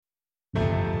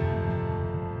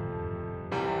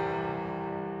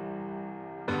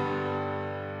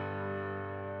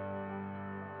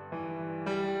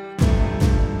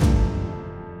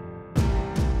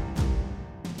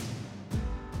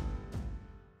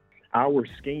Our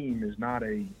scheme is not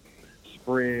a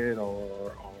spread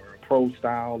or a pro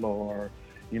style or,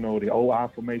 the old I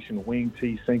formation, wing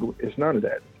T, single. It's none of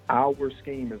that. Our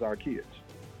scheme is our kids.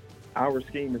 Our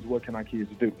scheme is what can our kids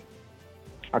do.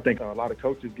 I think a lot of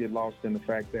coaches get lost in the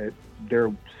fact that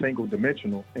they're single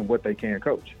dimensional in what they can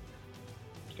coach.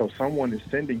 So someone is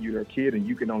sending you their kid and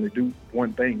you can only do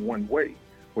one thing one way.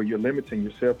 Where you're limiting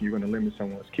yourself, you're going to limit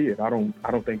someone's kid. I don't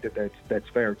think that's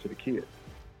fair to the kid.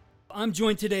 I'm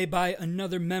joined today by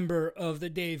another member of the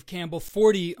Dave Campbell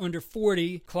 40 under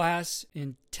 40 class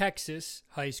in Texas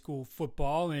high school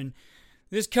football. And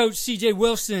this coach, C.J.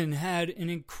 Wilson, had an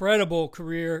incredible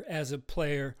career as a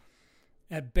player.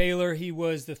 At Baylor, he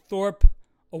was the Thorpe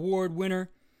Award winner.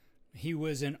 He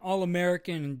was an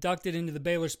All-American, inducted into the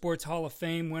Baylor Sports Hall of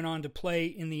Fame, went on to play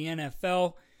in the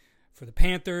NFL for the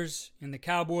Panthers and the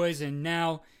Cowboys, and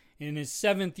now in his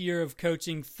 7th year of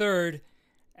coaching, 3rd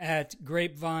at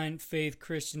Grapevine Faith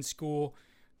Christian School.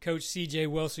 Coach C.J.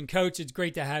 Wilson. Coach, it's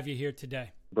great to have you here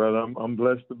today. Brother, I'm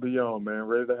blessed to be on, man.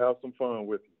 Ready to have some fun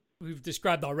with you. We've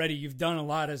described already you've done a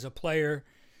lot as a player,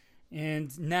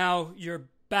 and now you're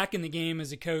back in the game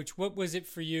as a coach. What was it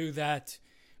for you that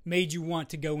made you want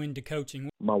to go into coaching?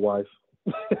 My wife.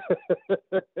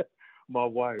 My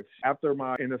wife. After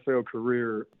my NFL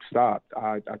career stopped,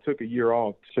 I took a year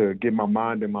off to get my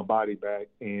mind and my body back,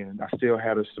 and I still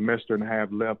had a semester and a half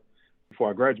left before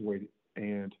I graduated.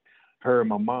 And her and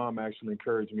my mom actually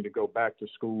encouraged me to go back to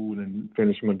school and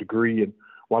finish my degree. And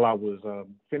while I was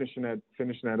finishing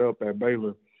that up at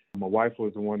Baylor, my wife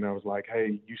was the one that was like,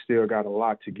 hey, you still got a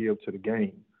lot to give to the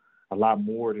game, a lot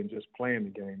more than just playing the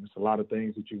game. It's a lot of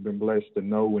things that you've been blessed to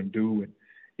know and do, and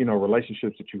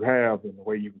relationships that you have and the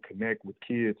way you can connect with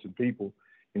kids and people.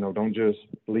 Don't just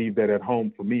leave that at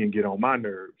home for me and get on my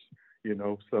nerves,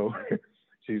 So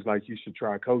she's like, you should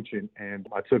try coaching. And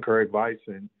I took her advice,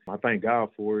 and I thank God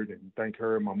for it, and thank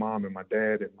her and my mom and my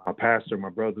dad and my pastor, my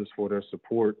brothers for their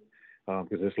support,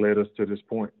 because it's led us to this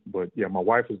point. But, yeah, my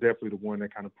wife was definitely the one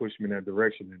that kind of pushed me in that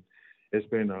direction, and it's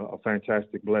been a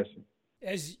fantastic blessing.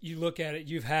 As you look at it,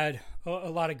 you've had a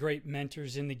lot of great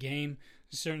mentors in the game,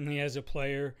 certainly as a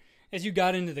player. As you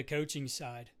got into the coaching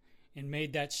side and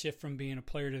made that shift from being a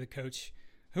player to the coach,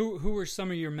 who were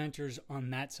some of your mentors on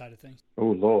that side of things?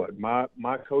 Oh, Lord. My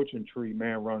coaching tree,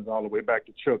 man, runs all the way back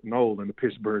to Chuck Noll and the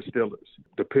Pittsburgh Steelers.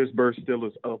 The Pittsburgh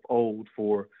Steelers of old,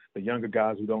 for the younger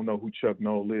guys who don't know who Chuck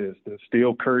Noll is. The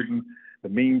Steel Curtain, the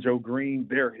Mean Joe Green,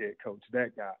 their head coach,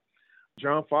 that guy.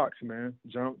 John Fox, man.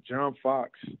 John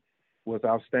Fox was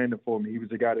outstanding for me. He was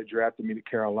the guy that drafted me to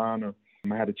Carolina.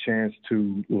 I had a chance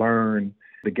to learn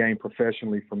the game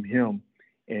professionally from him.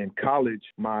 In college,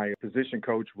 my position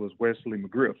coach was Wesley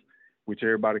McGriff, which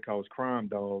everybody calls Crime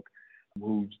Dog,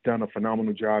 who's done a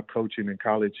phenomenal job coaching in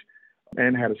college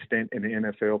and had a stint in the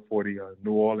NFL for the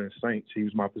New Orleans Saints. He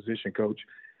was my position coach.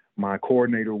 My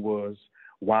coordinator was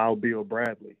Wild Bill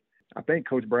Bradley. I think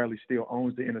Coach Bradley still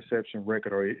owns the interception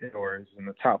record or is in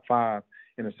the top 5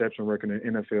 interception record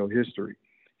in NFL history.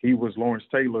 He was Lawrence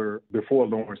Taylor before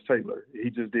Lawrence Taylor. He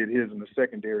just did his in the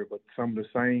secondary, but some of the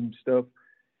same stuff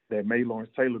that made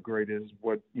Lawrence Taylor great is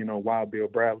what, Wild Bill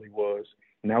Bradley was.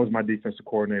 And that was my defensive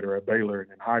coordinator at Baylor.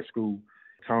 And in high school,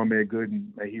 Tom Ed Gooden,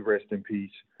 may he rest in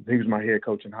peace. He was my head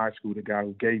coach in high school, the guy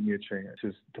who gave me a chance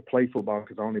to play football,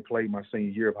 because I only played my senior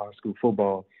year of high school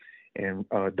football. And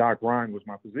Doc Ryan was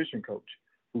my position coach,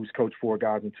 who's coached 4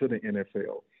 guys into the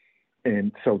NFL.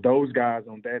 And so those guys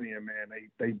on that end, man,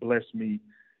 they blessed me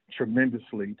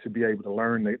tremendously to be able to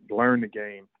learn the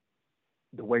game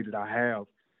the way that I have.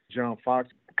 John Fox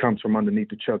comes from underneath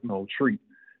the Chuck Noll tree.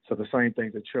 So the same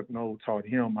things that Chuck Noll taught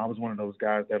him, I was one of those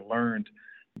guys that learned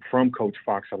from Coach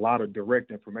Fox, a lot of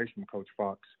direct information from Coach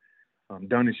Fox.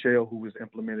 Donnie Shell, who was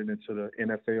implemented into the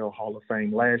NFL Hall of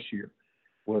Fame last year,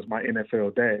 was my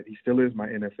NFL dad. He still is my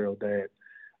NFL dad.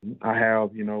 I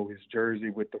have, his jersey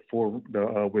with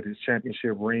with his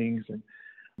championship rings, and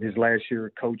his last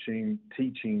year coaching,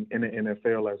 teaching in the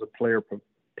NFL as a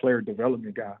player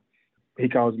development guy. He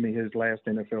calls me his last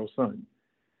NFL son.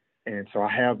 And so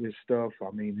I have his stuff.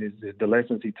 I mean, the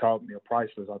lessons he taught me are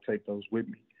priceless. I'll take those with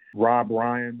me. Rob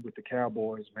Ryan with the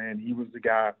Cowboys, man, he was the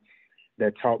guy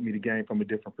that taught me the game from a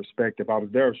different perspective. I was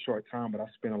there a short time, but I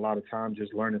spent a lot of time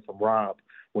just learning from Rob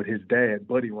what his dad,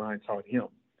 Buddy Ryan, taught him.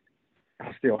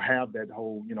 I still have that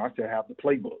whole, I still have the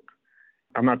playbook.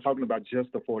 I'm not talking about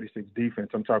just the 46 defense.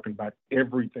 I'm talking about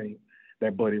everything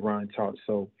that Buddy Ryan taught.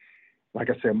 So, like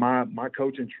I said, my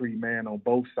coaching tree, man, on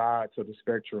both sides of the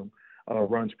spectrum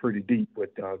runs pretty deep with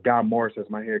Guy Morris as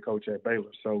my head coach at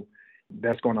Baylor. So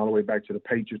that's going all the way back to the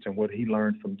Patriots and what he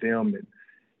learned from them.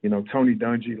 And, Tony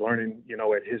Dungy learning,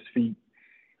 at his feet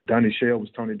Donnie Shell was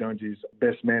Tony Dungy's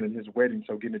best man in his wedding,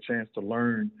 so getting a chance to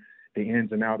learn the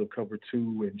ins and outs of cover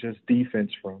two and just defense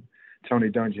from Tony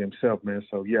Dungy himself, man.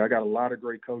 So, yeah, I got a lot of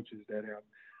great coaches that have,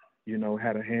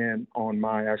 had a hand on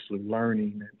my actually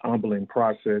learning and humbling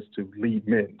process to lead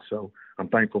men. So I'm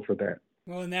thankful for that.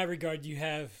 Well, in that regard, you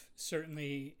have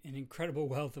certainly an incredible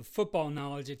wealth of football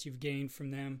knowledge that you've gained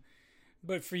from them.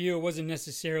 But for you, it wasn't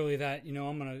necessarily that,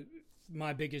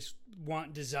 my biggest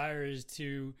desire is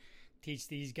to teach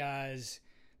these guys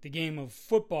the game of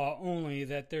football only,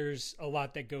 that there's a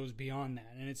lot that goes beyond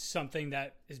that. And it's something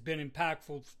that has been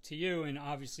impactful to you and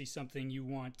obviously something you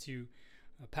want to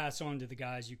pass on to the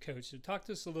guys you coach. So talk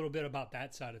to us a little bit about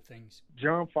that side of things.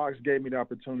 John Fox gave me the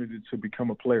opportunity to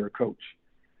become a player coach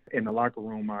in the locker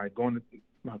room. I going to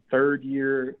my third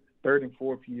and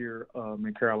fourth year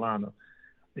in Carolina.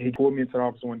 He pulled me into the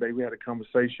office one day. We had a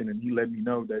conversation, and he let me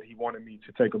know that he wanted me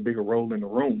to take a bigger role in the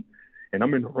room. And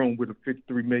I'm in the room with a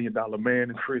 $53 million man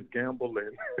and Chris Gamble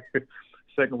and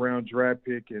second-round draft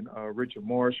pick and Richard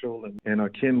Marshall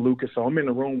and Ken Lucas. So I'm in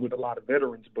the room with a lot of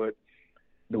veterans, but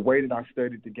the way that I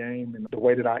studied the game and the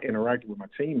way that I interacted with my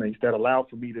teammates, that allowed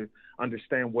for me to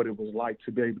understand what it was like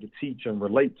to be able to teach and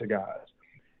relate to guys.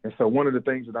 And so one of the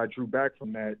things that I drew back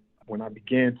from that when I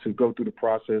began to go through the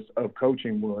process of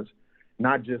coaching was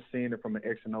not just seeing it from an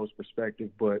X and O's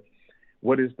perspective, but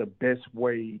what is the best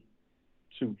way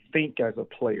to think as a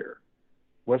player?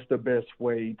 What's the best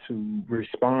way to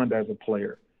respond as a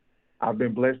player? I've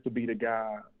been blessed to be the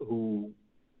guy who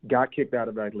got kicked out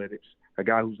of athletics, a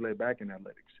guy who's led back in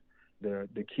athletics,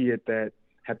 the kid that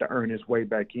had to earn his way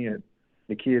back in,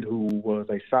 the kid who was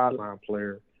a sideline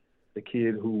player, the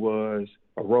kid who was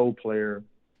a role player,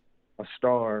 a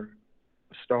star,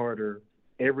 a starter.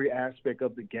 Every aspect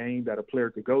of the game that a player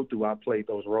could go through, I played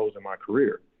those roles in my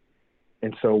career.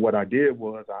 And so what I did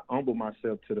was I humbled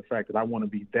myself to the fact that I want to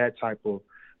be that type of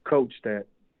coach that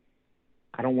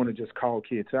I don't want to just call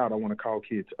kids out. I want to call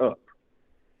kids up.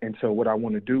 And so what I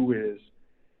want to do is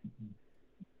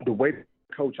the way to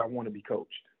coach, I want to be coached.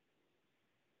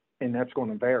 And that's going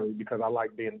to vary because I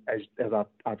like being, as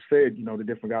I've said, the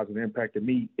different guys that impacted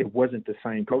me, it wasn't the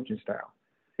same coaching style.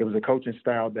 It was a coaching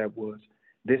style that was,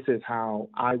 this is how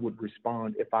I would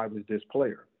respond if I was this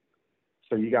player.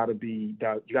 So you got to be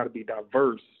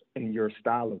diverse in your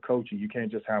style of coaching. You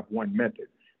can't just have one method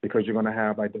because you're going to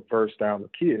have a diverse style of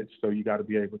kids. So you got to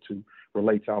be able to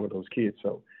relate to all of those kids.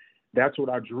 So that's what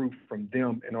I drew from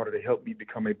them in order to help me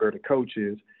become a better coach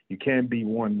is you can't be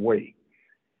one way.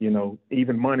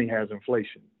 Even money has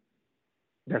inflation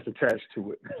that's attached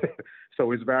to it.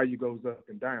 So its value goes up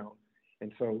and down.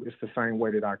 And so it's the same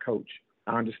way that I coach.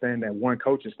 I understand that one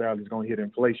coaching style is going to hit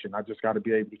inflation. I just got to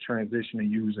be able to transition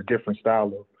and use a different style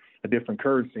of a different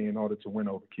currency in order to win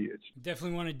over kids.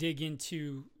 Definitely want to dig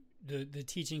into the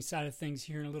teaching side of things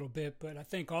here in a little bit, but I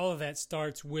think all of that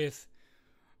starts with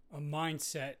a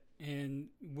mindset. And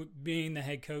being the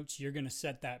head coach, you're going to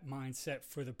set that mindset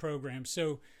for the program.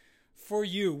 So for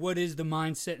you, what is the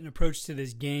mindset and approach to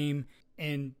this game,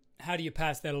 and how do you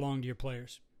pass that along to your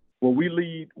players? Well, we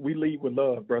lead with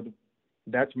love, brother.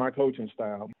 That's my coaching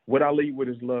style. What I lead with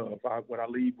is love. What I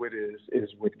lead with is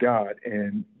with God.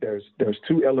 And there's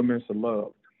two elements of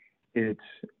love. It's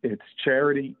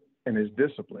charity and it's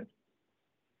discipline.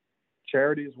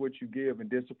 Charity is what you give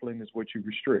and discipline is what you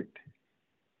restrict.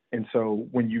 And so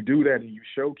when you do that and you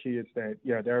show kids that,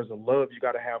 there's a love you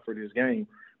got to have for this game,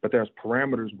 but there's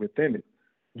parameters within it,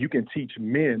 you can teach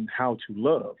men how to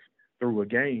love through a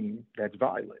game that's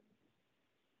violent.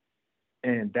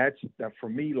 And that for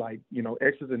me, like,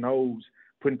 X's and O's,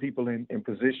 putting people in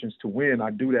positions to win,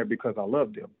 I do that because I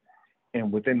love them.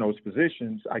 And within those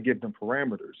positions, I give them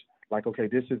parameters. Like, okay,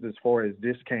 this is as far as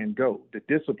this can go, the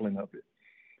discipline of it.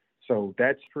 So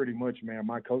that's pretty much, man,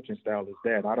 my coaching style is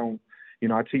that. I don't,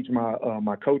 I teach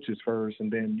my coaches first,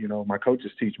 and then, my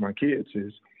coaches teach my kids.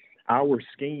 Is our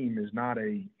scheme is not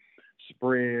a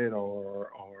spread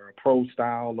or a pro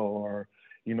style or,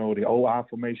 the old I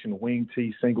formation, wing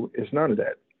T, single. It's none of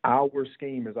that. Our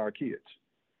scheme is our kids.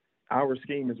 Our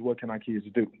scheme is what can our kids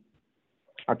do.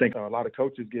 I think a lot of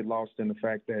coaches get lost in the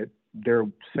fact that they're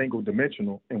single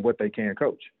dimensional in what they can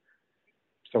coach.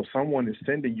 So someone is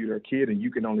sending you their kid and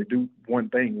you can only do one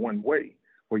thing one way.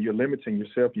 Where you're limiting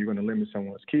yourself, you're going to limit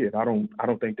someone's kid. I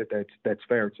don't think that's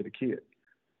fair to the kid.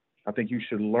 I think you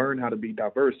should learn how to be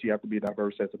diverse. You have to be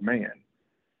diverse as a man.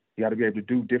 You got to be able to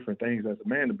do different things as a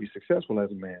man to be successful as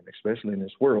a man, especially in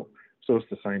this world. So it's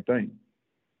the same thing.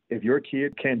 If your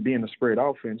kid can't be in a spread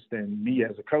offense, then me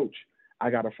as a coach,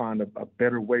 I got to find a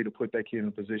better way to put that kid in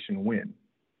a position to win.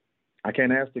 I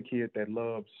can't ask the kid that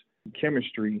loves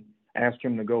chemistry, ask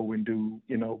him to go and do,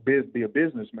 be a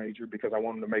business major because I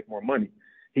want him to make more money.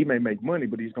 He may make money,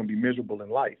 but he's going to be miserable in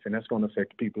life, and that's going to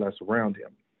affect the people that surround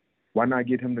him. Why not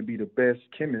get him to be the best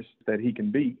chemist that he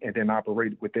can be and then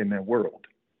operate within that world?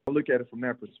 I look at it from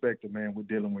that perspective, man. We're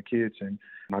dealing with kids, and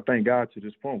I thank God to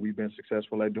this point we've been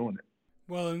successful at doing it.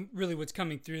 Well, and really what's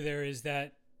coming through there is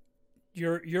that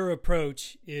your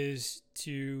approach is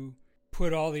to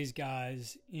put all these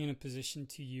guys in a position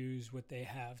to use what they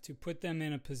have, to put them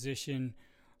in a position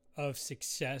of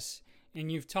success. And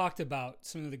you've talked about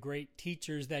some of the great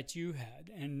teachers that you had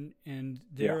and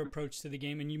their approach to the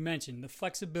game. And you mentioned the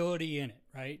flexibility in it,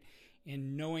 right?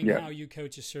 In knowing how you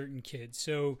coach a certain kid.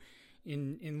 So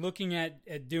in looking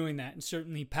at doing that and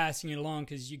certainly passing it along,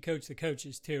 because you coach the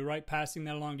coaches too, right? Passing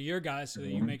that along to your guys so that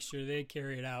you make sure they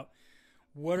carry it out.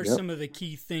 What are some of the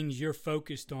key things you're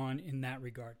focused on in that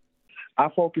regard? I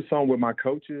focus on with my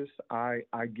coaches, I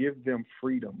give them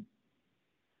freedom.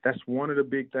 That's one of the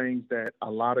big things that a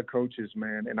lot of coaches,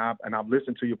 man, and I've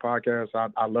listened to your podcast.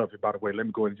 I love it, by the way. Let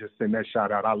me go ahead and just send that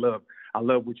shout out. I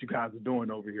love what you guys are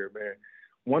doing over here, man.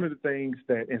 One of the things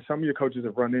that, and some of your coaches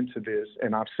have run into this,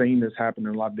 and I've seen this happen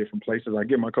in a lot of different places, I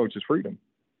give my coaches freedom.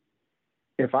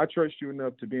 If I trust you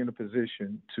enough to be in a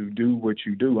position to do what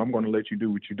you do, I'm going to let you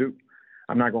do what you do.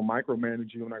 I'm not going to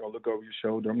micromanage you. I'm not going to look over your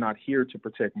shoulder. I'm not here to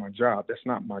protect my job. That's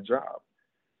not my job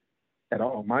at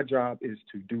all. My job is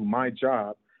to do my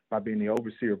job by being the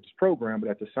overseer of this program, but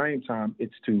at the same time,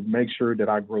 it's to make sure that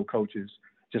I grow coaches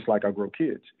just like I grow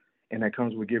kids, and that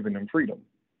comes with giving them freedom.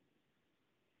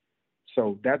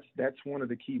 So that's one of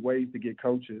the key ways to get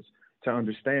coaches to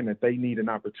understand that they need an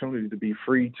opportunity to be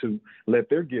free to let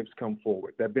their gifts come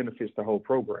forward. That benefits the whole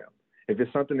program. If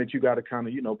it's something that you got to kind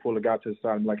of, pull a guy to the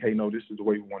side and like, hey, no, this is the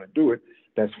way we want to do it,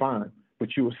 that's fine.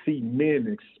 But you will see men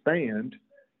expand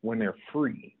when they're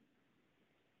free.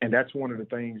 And that's one of the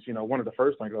things, one of the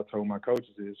first things I told my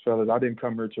coaches is, fellas, I didn't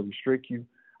come here to restrict you.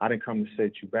 I didn't come to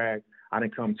set you back. I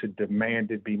didn't come to demand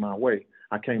it be my way.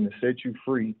 I came to set you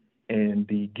free in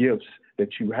the gifts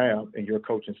that you have in your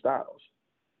coaching styles.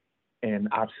 And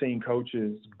I've seen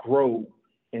coaches grow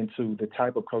into the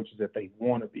type of coaches that they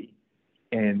want to be.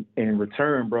 And in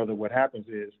return, brother, what happens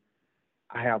is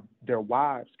I have their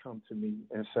wives come to me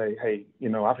and say, hey,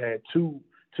 I've had two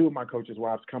of my coaches'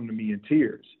 wives come to me in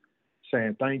tears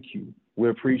saying, thank you. We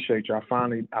appreciate you. I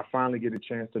finally get a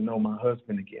chance to know my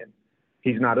husband again.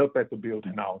 He's not up at the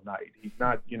building all night. He's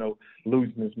not,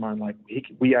 losing his mind. Like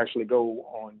we actually go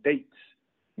on dates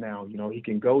now. He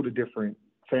can go to different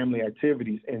family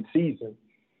activities in season,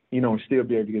 and still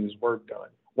be able to get his work done.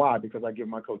 Why? Because I give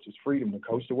my coaches freedom to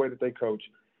coach the way that they coach.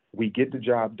 We get the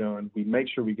job done. We make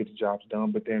sure we get the jobs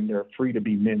done, but then they're free to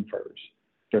be men first.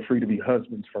 They're free to be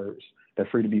husbands first. They're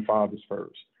free to be fathers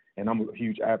first. And I'm a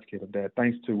huge advocate of that.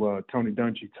 Thanks to Tony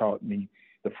Dungy taught me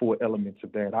the 4 elements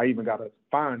of that. I even got a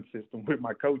fine system with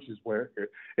my coaches where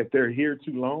if they're here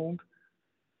too long,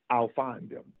 I'll fine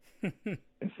them.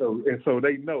 and so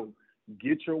they know,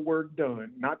 get your work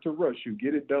done, not to rush you,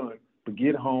 get it done, but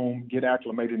get home, get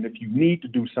acclimated. And if you need to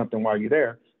do something while you're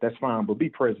there, that's fine, but be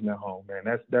present at home,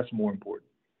 man. That's more important.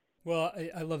 Well,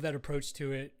 I love that approach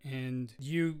to it. And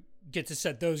you get to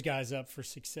set those guys up for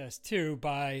success too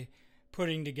by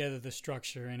putting together the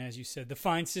structure. And as you said, the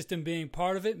fine system being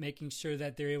part of it, making sure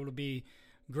that they're able to be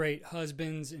great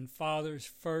husbands and fathers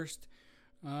first.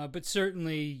 But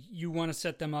certainly you want to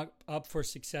set them up for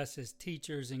success as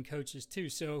teachers and coaches too.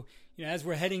 So, as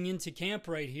we're heading into camp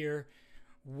right here,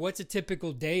 what's a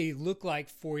typical day look like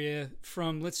for you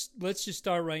from, let's just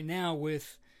start right now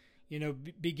with,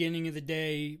 beginning of the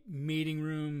day, meeting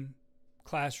room,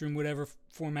 classroom, whatever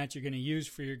format you're going to use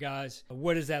for your guys.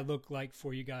 What does that look like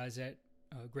for you guys at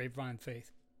Grapevine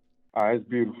Faith? It's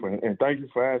beautiful. And thank you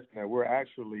for asking that. We're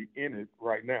actually in it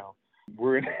right now.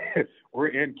 We're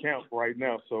in camp right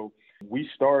now. So we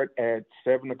start at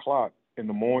 7:00 in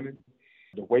the morning,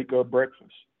 the wake up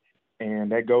breakfast.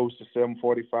 And that goes to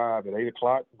 7:45. At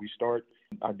 8:00, we start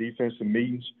our defensive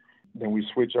meetings. Then we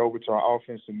switch over to our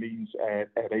offensive meetings at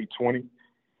 8:20.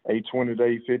 8:20 to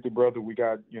 8:50, brother, we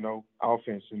got,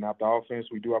 offense. And after offense,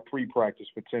 we do our pre-practice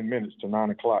for 10 minutes to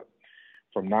 9:00.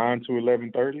 From 9 to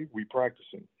 11:30, we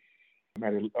practicing.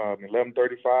 At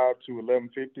 11:35 to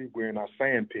 11:50, we're in our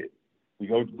sand pit.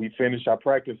 We finish our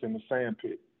practice in the sand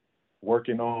pit,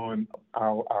 working on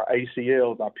our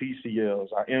ACLs, our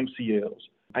PCLs, our MCLs,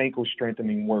 ankle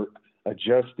strengthening work,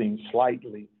 adjusting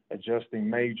slightly, adjusting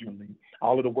majorly.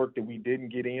 All of the work that we didn't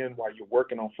get in while you're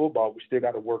working on football, we still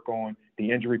got to work on the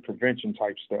injury prevention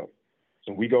type stuff.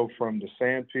 So we go from the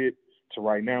sand pit to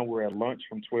right now we're at lunch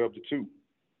from 12 to 2.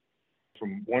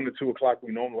 from 1 to 2 o'clock,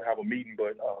 we normally have a meeting,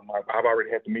 but I've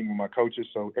already had the meeting with my coaches,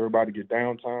 so everybody get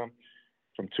downtime.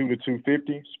 From 2 to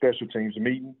 2:50, special teams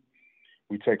meeting.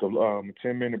 We take a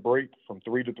 10-minute break from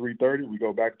 3 to 3:30. We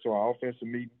go back to our offensive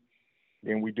meeting.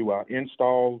 Then we do our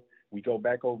install. We go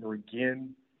back over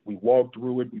again. We walk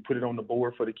through it. We put it on the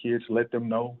board for the kids, let them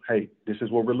know, hey, this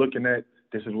is what we're looking at.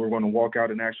 This is what we're going to walk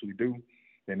out and actually do.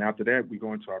 Then after that, we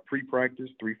go into our pre-practice,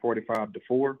 3:45 to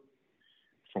 4.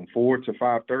 From 4 to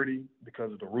 5:30,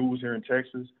 because of the rules here in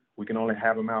Texas, we can only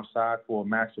have them outside for a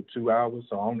max of 2 hours.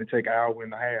 So I only take an hour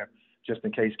and a half just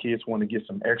in case kids want to get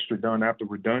some extra done after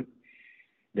we're done.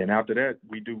 Then after that,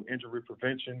 we do injury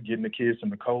prevention, getting the kids in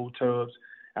the cold tubs.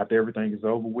 After everything is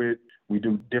over with, we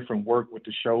do different work with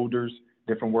the shoulders,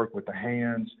 different work with the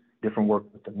hands, different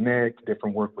work with the neck,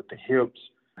 different work with the hips,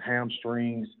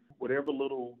 hamstrings, whatever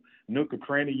little nook or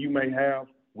cranny you may have,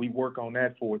 we work on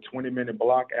that for a 20-minute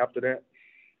block after that.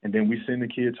 And then we send the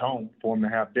kids home for them to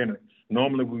have dinner.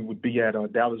 Normally we would be at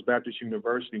Dallas Baptist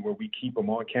University where we keep them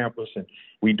on campus and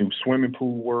we do swimming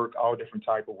pool work, all different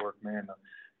type of work, man,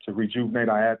 to rejuvenate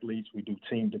our athletes. We do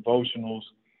team devotionals,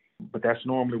 but that's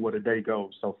normally where the day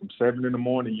goes. So from 7 in the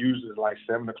morning, usually like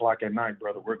 7 o'clock at night,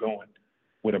 brother, we're going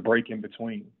with a break in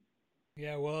between.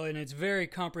 Yeah, well, and it's a very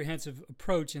comprehensive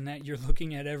approach in that you're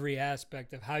looking at every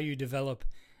aspect of how you develop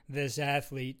this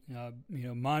athlete,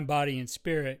 mind, body, and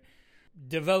spirit.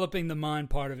 Developing the mind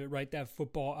part of it, right? That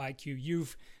football IQ.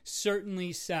 You've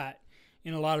certainly sat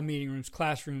in a lot of meeting rooms,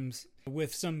 classrooms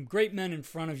with some great men in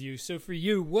front of you. So for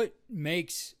you, what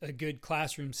makes a good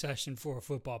classroom session for a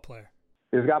football player?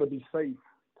 It's got to be safe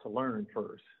to learn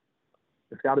first.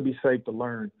 It's got to be safe to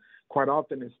learn. Quite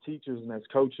often as teachers and as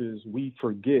coaches, we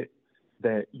forget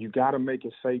that you got to make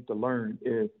it safe to learn.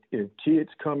 If kids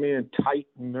come in tight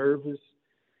and nervous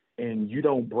and you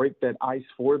don't break that ice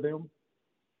for them,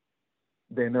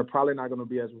 then they're probably not going to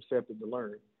be as receptive to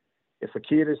learn. If a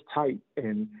kid is tight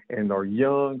and are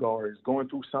young or is going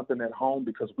through something at home,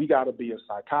 because we got to be a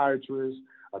psychiatrist,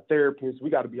 a therapist, we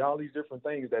got to be all these different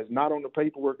things that's not on the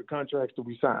paperwork or contracts that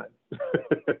we sign.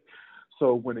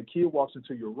 So when a kid walks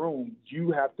into your room,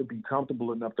 you have to be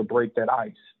comfortable enough to break that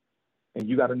ice. And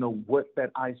you got to know what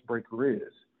that icebreaker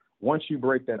is. Once you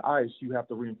break that ice, you have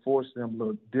to reinforce them,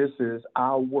 look, this is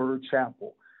our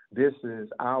chapel. This is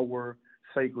our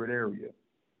sacred area.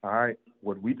 All right.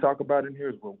 What we talk about in here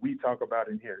is what we talk about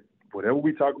in here. Whatever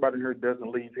we talk about in here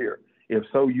doesn't leave here. If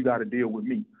so, you got to deal with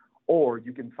me. Or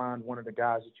you can find one of the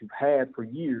guys that you've had for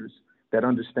years that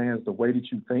understands the way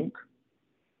that you think.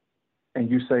 And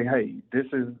you say, hey, this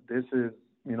is,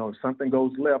 if something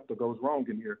goes left or goes wrong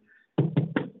in here,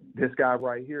 this guy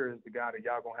right here is the guy that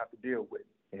y'all going to have to deal with.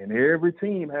 And every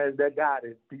team has that guy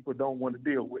that people don't want to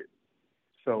deal with.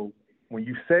 So when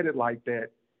you said it like that,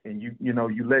 and you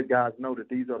let guys know that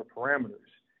these are the parameters.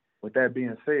 With that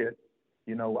being said,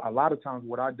 a lot of times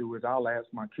what I do is I'll ask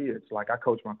my kids, like I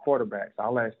coach my quarterbacks,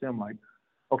 I'll ask them like,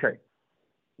 okay,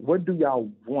 what do y'all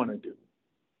want to do?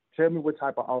 Tell me what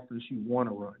type of offense you want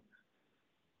to run.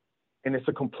 And it's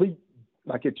a complete,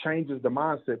 it changes the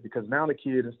mindset, because now the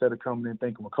kid, instead of coming in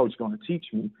thinking, well, coach is going to teach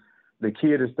me, the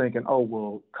kid is thinking, oh,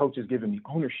 well, coach is giving me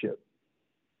ownership.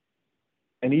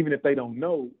 And even if they don't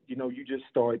know, you just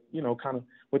start,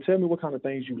 tell me what kind of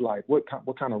things you like, what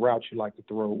kind of routes you like to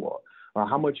throw, or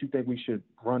how much you think we should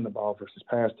run the ball versus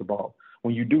pass the ball.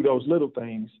 When you do those little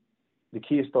things, the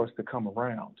kid starts to come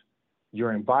around.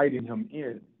 You're inviting him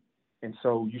in. And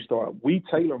so we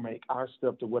tailor make our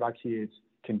stuff to what our kids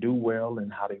can do well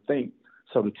and how they think.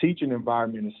 So the teaching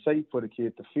environment is safe for the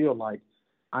kid to feel like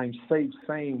I'm safe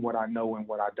saying what I know and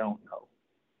what I don't know.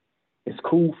 It's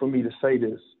cool for me to say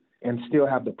this and still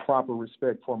have the proper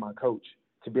respect for my coach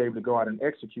to be able to go out and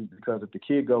execute, because if the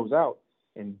kid goes out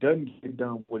and doesn't get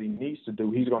done what he needs to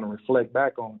do, he's going to reflect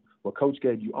back on, well, coach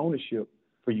gave you ownership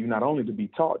for you not only to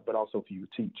be taught, but also for you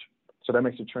to teach. So that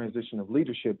makes the transition of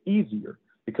leadership easier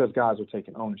because guys are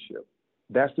taking ownership.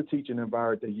 That's the teaching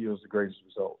environment that yields the greatest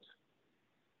results,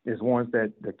 is ones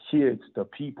that the kids, the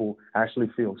people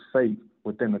actually feel safe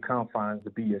within the confines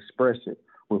to be expressive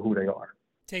with who they are.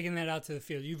 Taking that out to the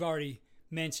field, you've already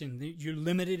mentioned that you're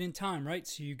limited in time, right?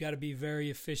 So you got to be very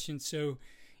efficient. So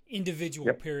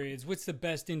individual periods, what's the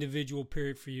best individual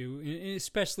period for you? And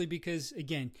especially because,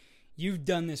 again, you've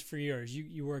done this for years.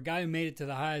 You were a guy who made it to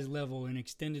the highest level and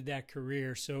extended that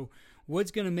career. So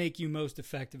what's going to make you most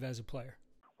effective as a player?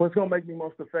 What's going to make me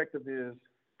most effective is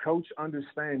coach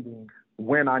understanding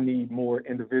when I need more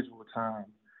individual time,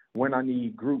 when I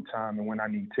need group time, and when I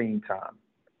need team time.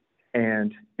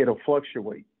 And it'll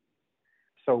fluctuate.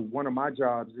 So one of my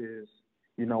jobs is,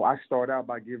 I start out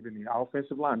by giving the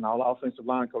offensive line, and all offensive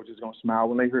line coaches are going to smile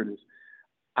when they hear this.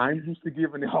 I'm used to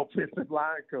giving the offensive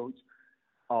line coach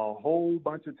a whole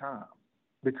bunch of time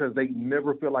because they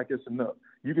never feel like it's enough.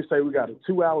 You can say we got a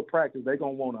 2-hour practice. They're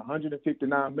going to want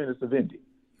 159 minutes of ending.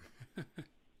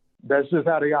 That's just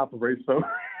how they operate. So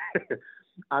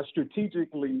I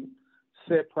strategically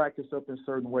set practice up in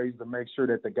certain ways to make sure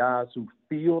that the guys who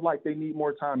feel like they need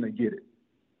more time, they get it.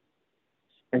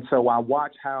 And so I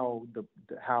watch how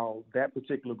that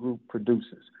particular group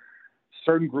produces.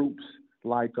 Certain groups,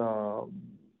 like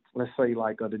let's say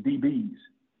the DBs,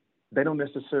 they don't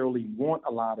necessarily want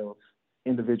a lot of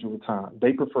individual time.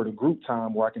 They prefer the group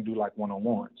time where I can do like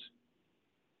one-on-ones.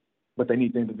 But they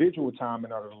need the individual time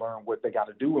in order to learn what they got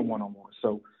to do in one-on-one.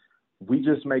 So we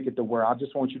just make it to where I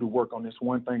just want you to work on this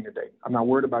one thing today. I'm not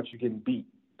worried about you getting beat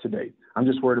today. I'm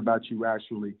just worried about you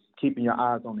actually keeping your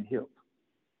eyes on the hip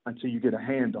until you get a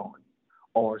hand on,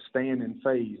 or staying in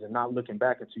phase and not looking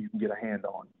back until you can get a hand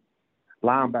on.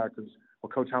 Linebackers, well,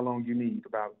 coach, how long do you need?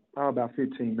 About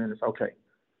 15 minutes. Okay,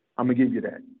 I'm going to give you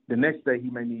that. The next day he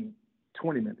may need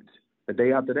 20 minutes. The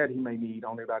day after that he may need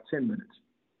only about 10 minutes.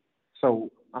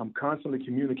 So I'm constantly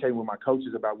communicating with my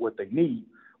coaches about what they need.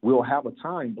 We'll have a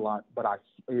time block, but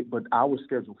our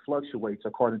schedule fluctuates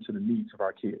according to the needs of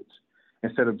our kids.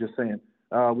 Instead of just saying,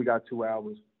 we got 2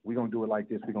 hours, we're going to do it like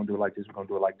this, we're going to do it like this, we're going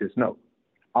to do it like this. No.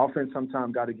 Offense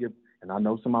sometimes got to give, and I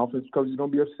know some offensive coaches are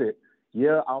going to be upset.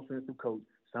 Yeah, offensive coach,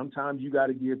 sometimes you got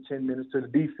to give 10 minutes to the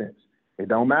defense. It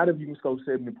don't matter if you can score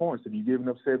 70 points. If you're giving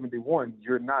up 71,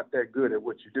 you're not that good at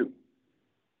what you do.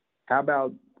 How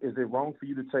about, is it wrong for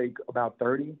you to take about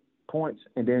 30 points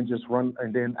and then just run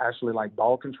and then actually like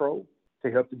ball control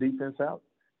to help the defense out?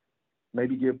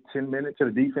 Maybe give 10 minutes to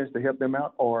the defense to help them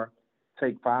out, or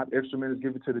take 5 extra minutes,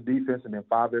 give it to the defense, and then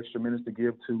 5 extra minutes to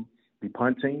give to the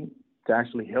punt team to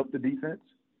actually help the defense,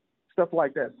 stuff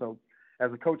like that. So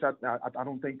as a coach, I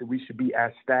don't think that we should be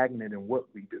as stagnant in what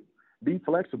we do. Be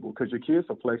flexible, because your kids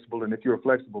are flexible, and if you're a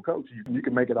flexible coach, you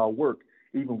can make it all work,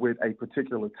 even with a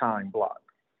particular time block.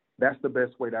 That's the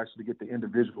best way to actually get the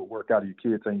individual work out of your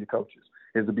kids and your coaches,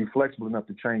 is to be flexible enough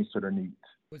to change to their needs.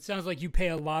 It sounds like you pay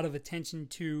a lot of attention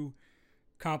to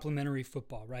complementary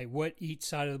football, right? What each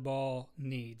side of the ball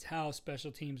needs, how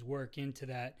special teams work into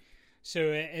that. So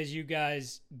as you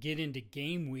guys get into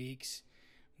game weeks,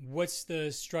 what's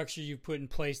the structure you've put in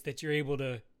place that you're able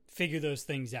to figure those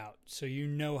things out so you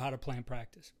know how to plan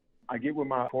practice? I get with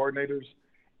my coordinators,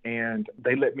 and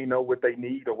they let me know what they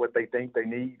need or what they think they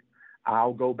need.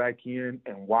 I'll go back in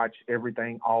and watch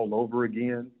everything all over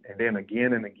again, and then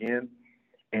again and again.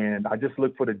 And I just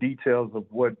look for the details of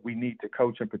what we need to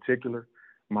coach in particular.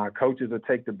 My coaches will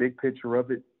take the big picture of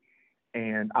it,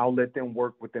 and I'll let them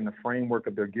work within the framework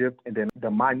of their gift. And then the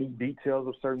minute details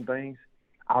of certain things,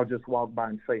 I'll just walk by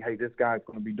and say, hey, this guy's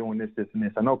going to be doing this, this, and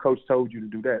this. I know coach told you to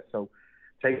do that. So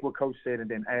take what coach said and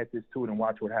then add this to it and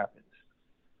watch what happens.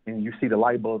 And you see the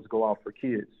light bulbs go off for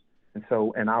kids.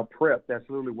 And our prep, that's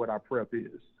literally what our prep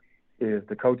is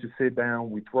the coaches sit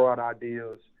down, we throw out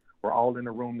ideas, we're all in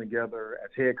the room together. As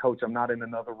head coach, I'm not in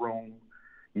another room.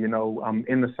 You know, I'm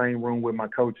in the same room with my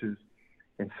coaches.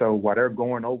 And so while they're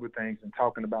going over things and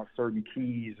talking about certain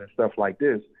keys and stuff like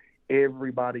this,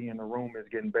 everybody in the room is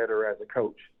getting better as a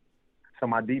coach. So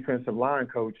my defensive line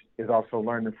coach is also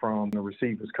learning from the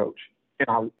receivers coach. And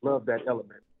I love that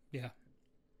element. Yeah,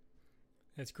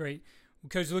 that's great.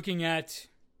 Because looking at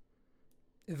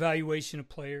evaluation of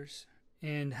players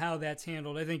and how that's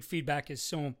handled, I think feedback is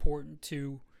so important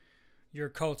to your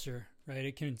culture, right?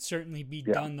 It can certainly be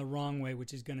done the wrong way,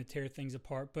 which is going to tear things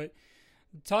apart. But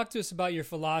talk to us about your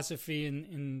philosophy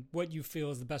and what you feel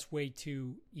is the best way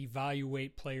to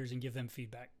evaluate players and give them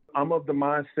feedback. I'm of the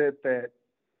mindset that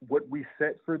what we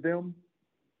set for them,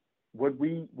 what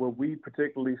we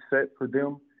particularly set for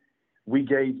them, we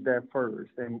gauge that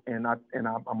first. And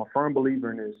I'm a firm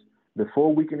believer in this.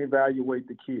 Before we can evaluate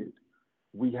the kid,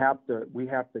 we have to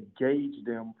gauge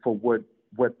them for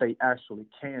what they actually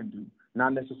can do,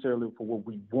 not necessarily for what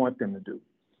we want them to do.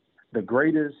 The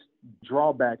greatest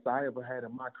drawbacks I ever had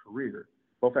in my career,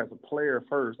 both as a player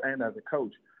first and as a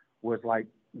coach, was like,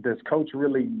 does coach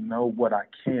really know what I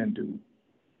can do?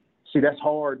 See, that's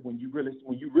hard when you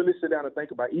really sit down and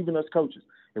think about, even us coaches,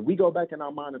 if we go back in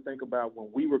our mind and think about when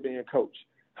we were being coached,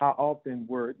 how often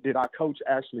did our coach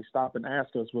actually stop and ask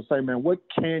us, well, say, man, what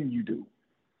can you do?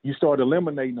 You start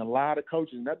eliminating a lot of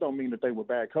coaches, and that don't mean that they were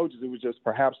bad coaches. It was just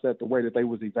perhaps that the way that they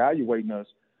was evaluating us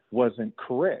wasn't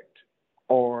correct,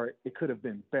 or it could have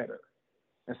been better.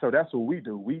 And so that's what we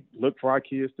do. We look for our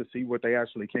kids to see what they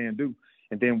actually can do,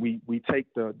 and then we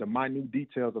take the minute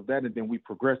details of that, and then we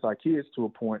progress our kids to a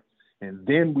point, and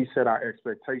then we set our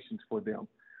expectations for them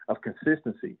of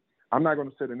consistency. I'm not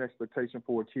going to set an expectation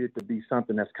for a kid to be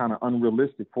something that's kind of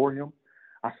unrealistic for him.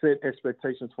 I set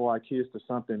expectations for our kids to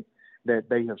something that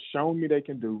they have shown me they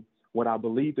can do, what I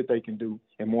believe that they can do,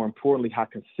 and more importantly, how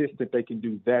consistent they can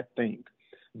do that thing.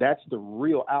 That's the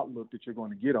real outlook that you're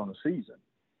going to get on a season.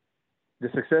 The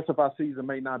success of our season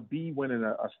may not be winning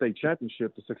a state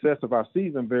championship. The success of our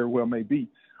season very well may be,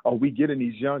 are we getting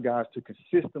these young guys to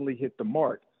consistently hit the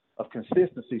mark of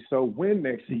consistency, so when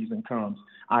next season comes,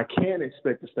 I can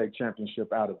expect a state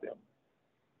championship out of them.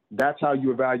 That's how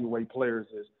you evaluate players,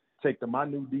 is take the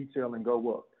minute detail and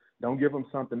go up. Don't give them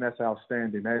something that's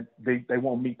outstanding. That they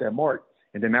won't meet that mark.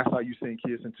 And then that's how you send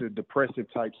kids into depressive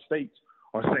type states,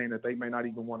 or saying that they may not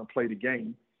even want to play the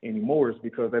game anymore, is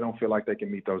because they don't feel like they can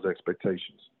meet those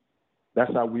expectations.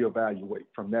 That's how we evaluate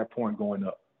from that point going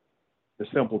up. The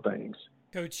simple things.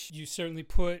 Coach, you certainly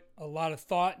put a lot of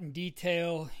thought and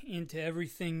detail into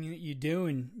everything that you do,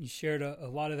 and you shared a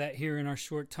lot of that here in our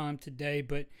short time today.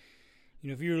 But,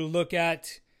 if you were to look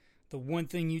at the one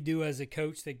thing you do as a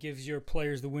coach that gives your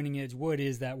players the winning edge, what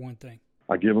is that one thing?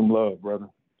 I give them love, brother.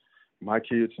 My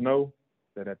kids know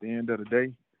that at the end of the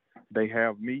day, they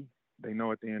have me. They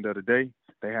know at the end of the day,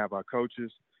 they have our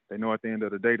coaches. They know at the end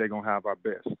of the day, they're going to have our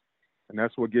best. And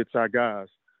that's what gets our guys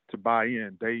to buy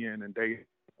in and day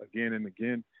again and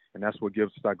again, and that's what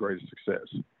gives us our greatest success.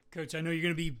 Coach, I know you're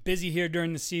going to be busy here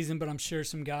during the season, but I'm sure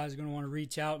some guys are going to want to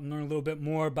reach out and learn a little bit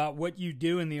more about what you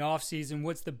do in the off season.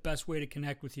 What's the best way to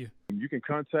connect with you? You can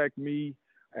contact me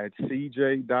at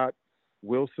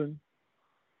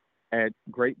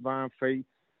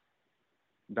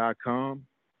cj.wilson@grapevinefaith.com.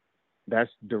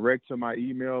 That's direct to my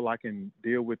email. I can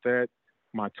deal with that.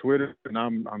 My Twitter, and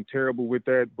I'm terrible with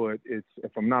that, but it's,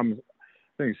 if I'm not, I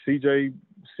think CJ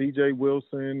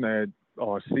Wilson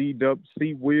or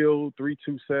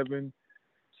CWill327,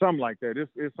 something like that.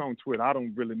 It's on Twitter. I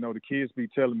don't really know. The kids be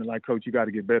telling me, like, Coach, you got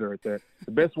to get better at that.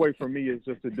 The best way for me is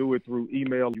just to do it through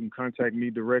email. You can contact me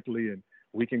directly, and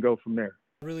we can go from there.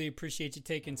 I really appreciate you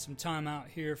taking some time out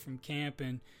here from camp,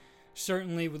 and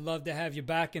certainly would love to have you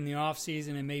back in the off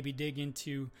season and maybe dig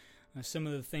into some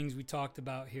of the things we talked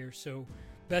about here. So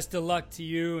best of luck to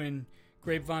you and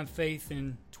Grapevine Faith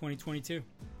in 2022.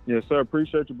 Yes, sir.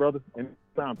 Appreciate you, brother.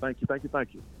 Anytime. Thank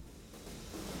you.